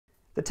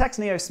The Tacx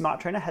Neo Smart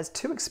Trainer has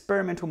two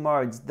experimental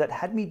modes that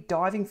had me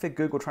diving for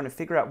Google trying to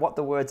figure out what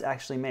the words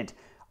actually meant: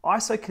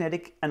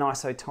 Isokinetic and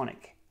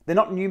Isotonic. They're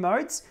not new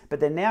modes, but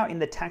they're now in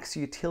the Tacx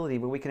utility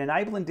where we can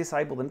enable and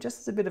disable them just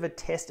as a bit of a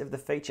test of the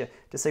feature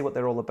to see what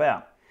they're all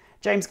about.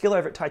 James Gill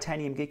over at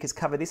Titanium Geek has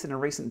covered this in a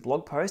recent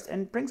blog post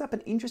and brings up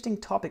an interesting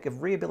topic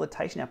of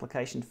rehabilitation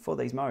applications for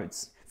these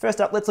modes.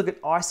 First up, let's look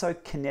at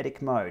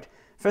isokinetic mode.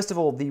 First of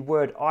all, the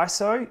word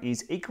iso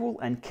is equal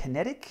and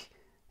kinetic.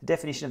 The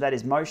definition of that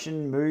is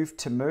motion, move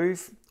to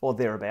move, or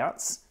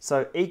thereabouts.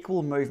 So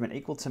equal movement,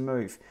 equal to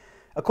move.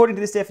 According to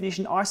this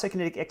definition,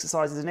 isokinetic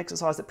exercise is an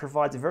exercise that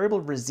provides a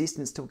variable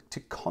resistance to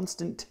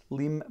constant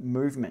limb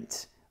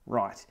movement.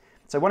 Right.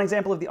 So one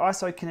example of the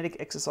isokinetic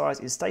exercise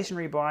is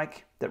stationary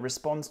bike that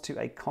responds to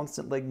a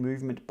constant leg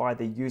movement by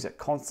the user.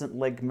 Constant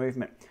leg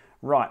movement.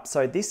 Right.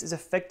 So this is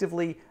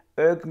effectively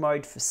erg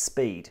mode for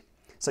speed.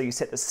 So you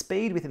set the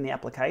speed within the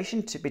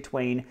application to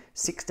between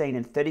 16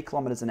 and 30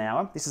 kilometers an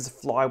hour. This is a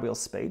flywheel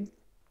speed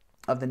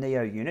of the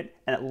Neo unit,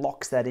 and it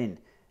locks that in.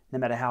 No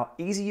matter how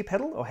easy you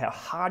pedal or how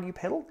hard you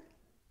pedal,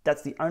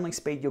 that's the only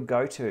speed you'll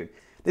go to.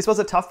 This was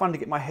a tough one to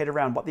get my head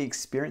around what the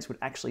experience would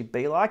actually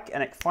be like,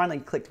 and it finally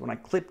clicked when I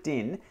clipped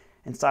in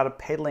and started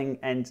pedaling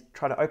and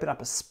tried to open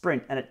up a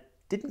sprint, and it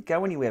didn't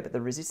go anywhere, but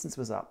the resistance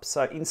was up.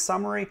 So in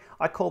summary,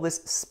 I call this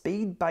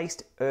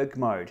speed-based erg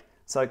mode.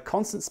 So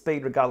constant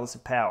speed regardless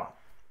of power.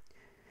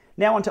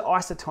 Now onto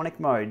isotonic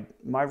mode.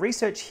 My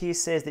research here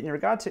says that in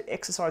regard to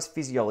exercise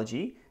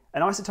physiology,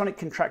 an isotonic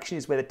contraction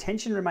is where the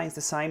tension remains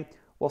the same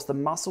whilst the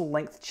muscle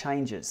length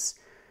changes.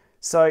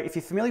 So if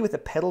you're familiar with a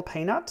pedal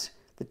peanut,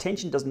 the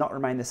tension does not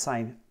remain the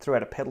same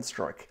throughout a pedal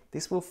stroke.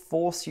 This will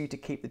force you to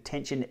keep the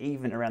tension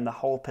even around the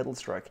whole pedal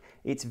stroke.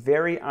 It's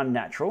very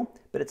unnatural,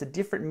 but it's a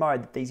different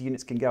mode that these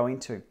units can go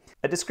into.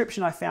 A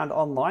description I found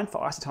online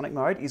for isotonic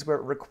mode is where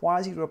it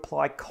requires you to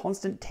apply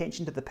constant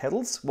tension to the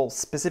pedals, well,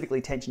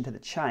 specifically tension to the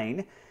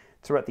chain,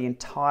 throughout the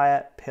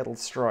entire pedal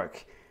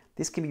stroke.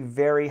 This can be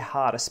very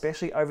hard,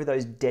 especially over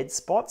those dead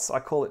spots.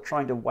 I call it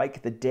trying to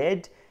wake the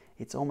dead.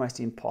 It's almost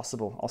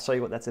impossible. I'll show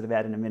you what that's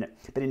about in a minute.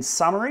 But in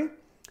summary,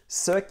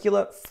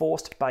 circular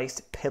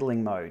force-based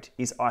pedaling mode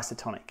is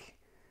isotonic.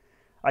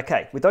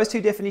 Okay, with those two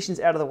definitions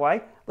out of the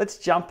way, let's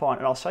jump on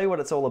and I'll show you what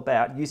it's all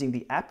about using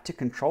the app to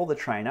control the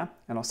trainer,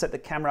 and I'll set the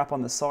camera up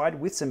on the side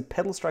with some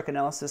pedal stroke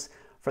analysis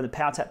from the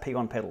PowerTap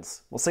P1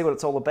 pedals. We'll see what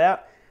it's all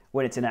about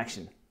when it's in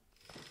action.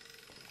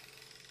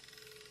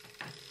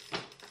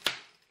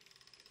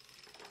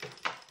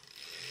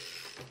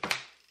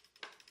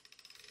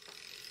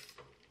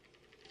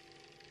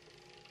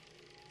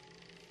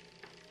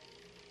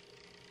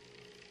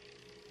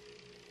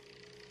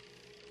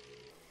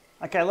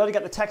 Okay, loading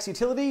up the Tacx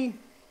utility,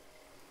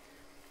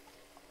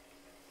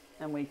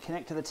 and we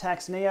connect to the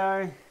Tacx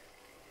Neo.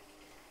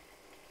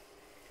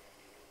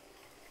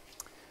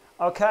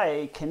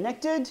 Okay,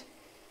 connected.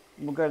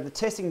 We'll go to the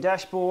testing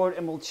dashboard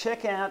and we'll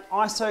check out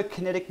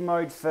isokinetic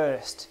mode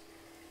first.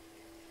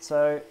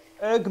 So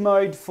erg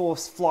mode for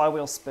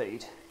flywheel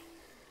speed.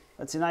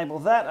 Let's enable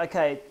that.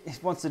 Okay,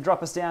 it wants to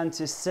drop us down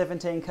to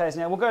 17 k's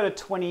an hour. We'll go to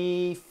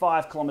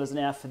 25 kilometers an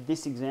hour for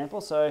this example.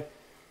 So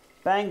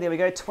bang, there we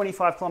go,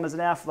 25 kilometers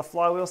an hour for the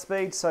flywheel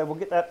speed. So we'll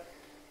get that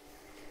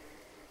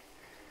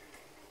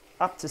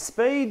up to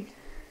speed.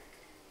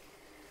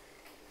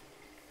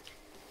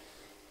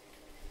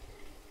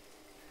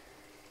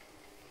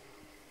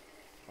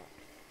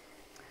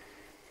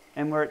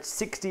 And we're at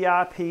 60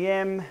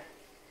 RPM,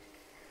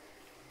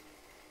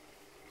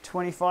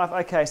 25.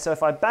 Okay, so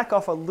if I back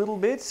off a little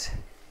bit,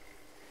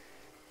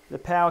 the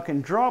power can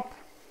drop,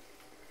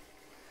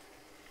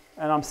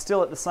 and I'm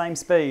still at the same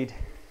speed.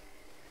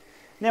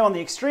 Now on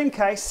the extreme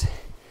case,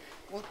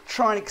 we'll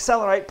try and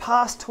accelerate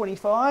past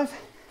 25,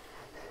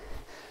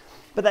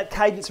 but that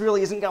cadence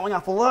really isn't going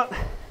up a lot,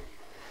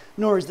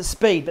 nor is the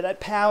speed, but that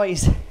power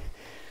is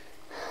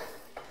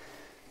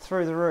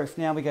through the roof.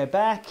 Now we go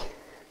back,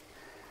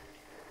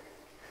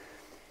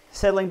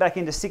 settling back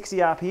into 60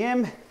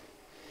 RPM,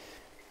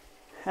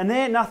 and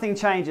there nothing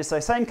changes. So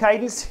same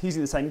cadence,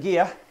 using the same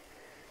gear,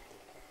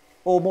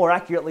 or more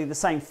accurately, the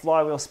same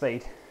flywheel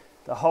speed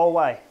the whole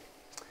way.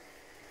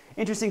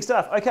 Interesting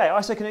stuff. Okay,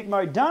 isokinetic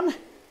mode done.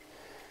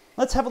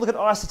 Let's have a look at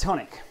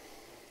isotonic.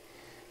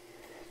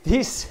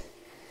 This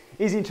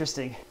is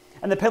interesting,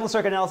 and the pedal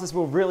stroke analysis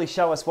will really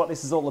show us what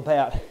this is all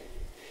about.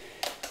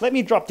 Let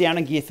me drop down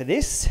a gear for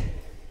this.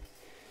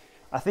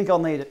 I think I'll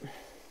need it.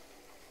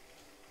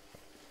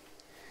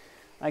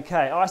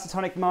 Okay,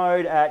 isotonic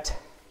mode at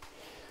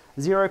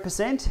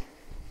 0%.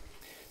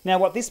 Now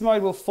what this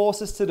mode will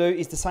force us to do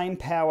is the same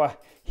power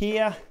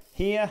here,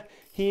 here,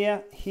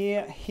 here,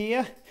 here,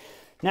 here.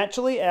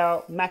 Naturally,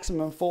 our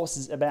maximum force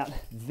is about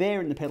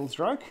there in the pedal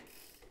stroke,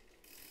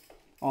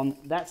 on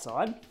that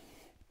side,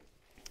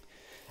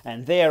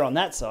 and there on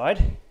that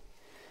side.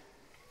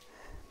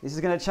 This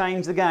is going to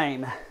change the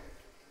game.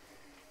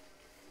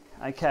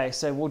 Okay,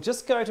 so we'll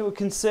just go to a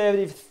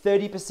conservative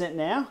 30%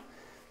 now.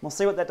 We'll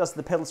see what that does to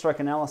the pedal stroke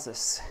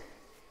analysis.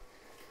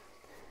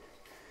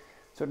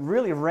 So it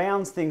really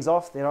rounds things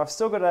off there. I've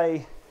still got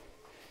a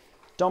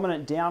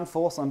dominant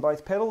downforce on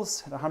both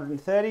pedals at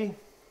 130.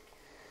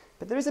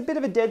 But there is a bit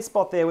of a dead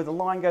spot there where the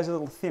line goes a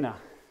little thinner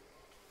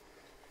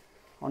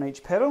on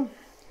each pedal.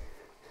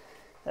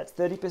 That's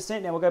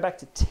 30%. Now we'll go back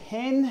to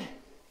 10.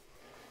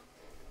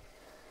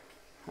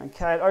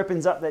 Okay, it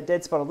opens up that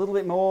dead spot a little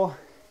bit more.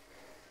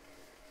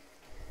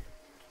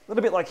 A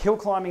little bit like hill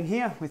climbing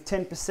here with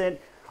 10%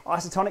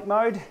 isotonic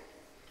mode.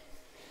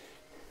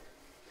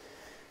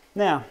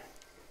 Now,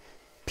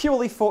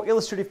 purely for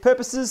illustrative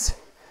purposes,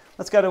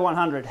 let's go to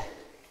 100.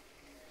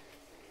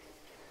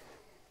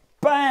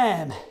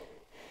 Bam!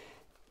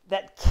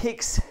 That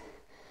kicks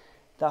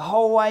the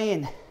whole way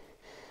in.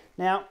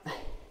 Now,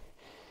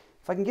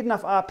 if I can get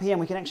enough RPM,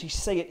 we can actually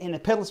see it in the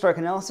pedal stroke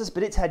analysis,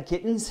 but it's had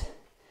kittens.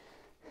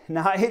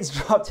 No, it's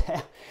dropped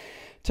out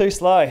too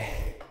slow.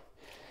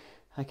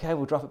 Okay,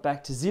 we'll drop it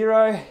back to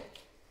 0.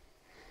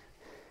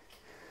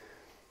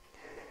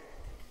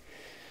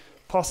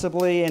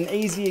 Possibly an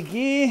easier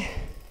gear.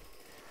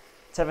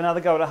 Let's have another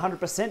go at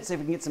 100%, see if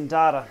we can get some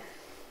data.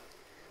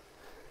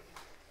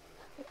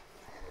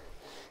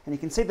 And you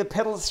can see the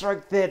pedal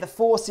stroke there, the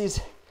force is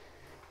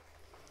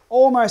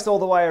almost all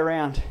the way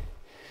around.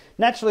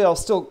 Naturally, I'll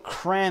still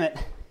cram it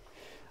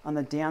on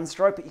the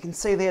downstroke, but you can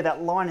see there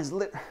that line is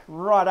lit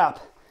right up.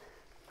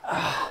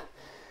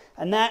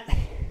 And that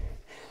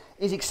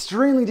is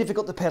extremely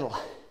difficult to pedal.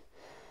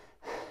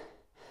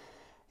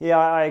 Yeah,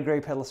 I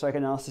agree, pedal stroke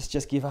analysis,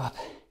 just give up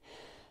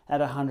at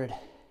 100.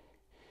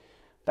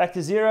 Back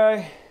to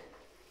 0.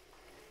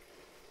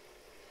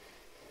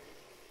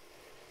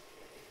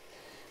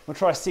 We'll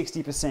try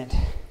 60%.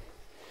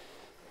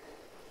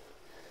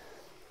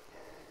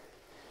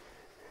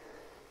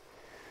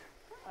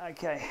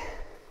 Okay,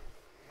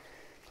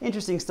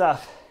 interesting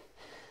stuff.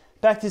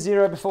 Back to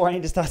 0 before I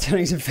need to start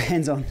turning some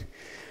fans on.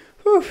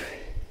 Whew.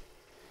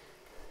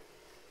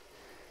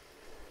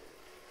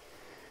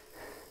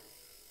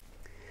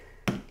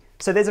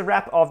 So there's a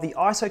wrap of the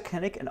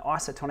Isokinetic and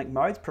Isotonic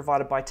modes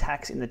provided by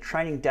Tacx in the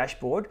training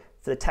dashboard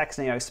for the Tacx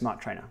Neo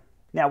Smart Trainer.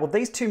 Now, will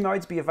these two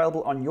modes be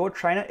available on your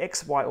trainer,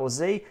 X, Y, or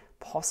Z?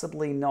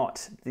 Possibly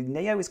not. The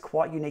Neo is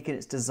quite unique in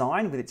its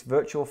design with its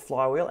virtual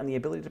flywheel and the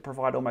ability to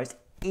provide almost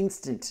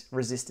instant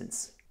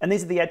resistance. And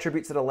these are the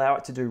attributes that allow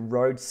it to do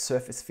road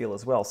surface feel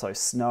as well, so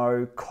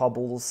snow,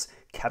 cobbles,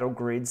 cattle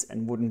grids,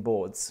 and wooden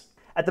boards.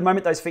 At the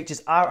moment, those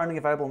features are only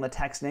available on the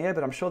Tacx Neo,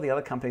 but I'm sure the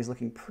other companies are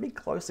looking pretty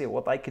closely at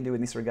what they can do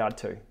in this regard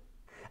too.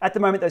 At the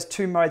moment, those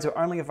two modes are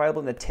only available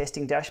in the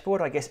testing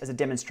dashboard, I guess as a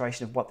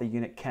demonstration of what the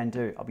unit can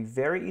do. I'll be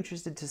very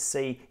interested to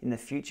see in the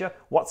future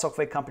what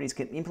software companies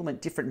can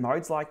implement different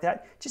modes like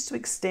that, just to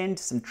extend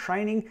some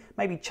training,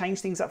 maybe change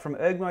things up from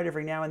erg mode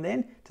every now and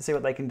then to see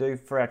what they can do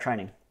for our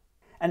training.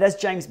 And as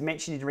James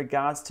mentioned in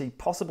regards to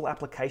possible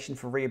application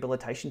for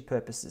rehabilitation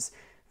purposes,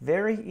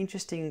 very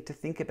interesting to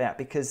think about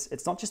because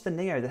it's not just the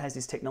Neo that has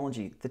this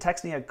technology. The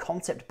Tacx Neo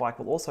concept bike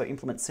will also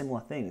implement similar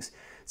things.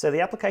 So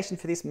the application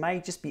for this may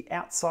just be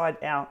outside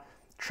our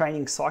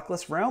training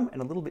cyclist realm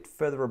and a little bit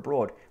further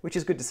abroad, which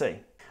is good to see.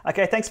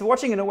 Okay, thanks for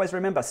watching and always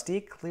remember,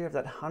 steer clear of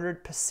that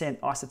 100%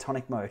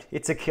 isotonic mode.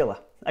 It's a killer.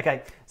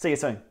 Okay, see you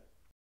soon.